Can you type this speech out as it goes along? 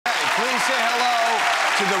Please say hello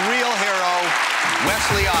to the real hero,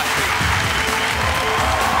 Wesley Autrey.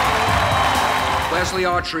 Wesley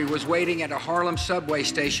Autrey was waiting at a Harlem subway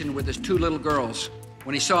station with his 2 little girls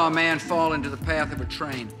when he saw a man fall into the path of a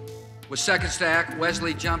train. With seconds to act,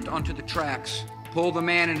 Wesley jumped onto the tracks, pulled the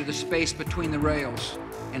man into the space between the rails,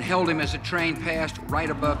 and held him as the train passed right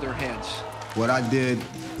above their heads. What I did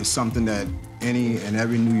is something that any and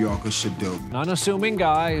every New Yorker should do. An unassuming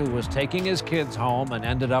guy who was taking his kids home and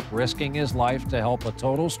ended up risking his life to help a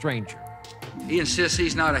total stranger. He insists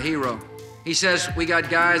he's not a hero. He says, we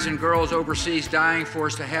got guys and girls overseas dying for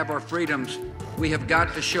us to have our freedoms. We have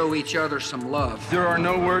got to show each other some love. There are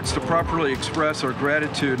no words to properly express our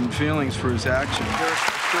gratitude and feelings for his actions.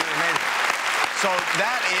 So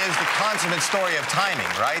that is the consummate story of timing,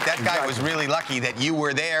 right? That guy was really lucky that you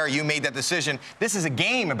were there, you made that decision. This is a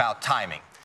game about timing.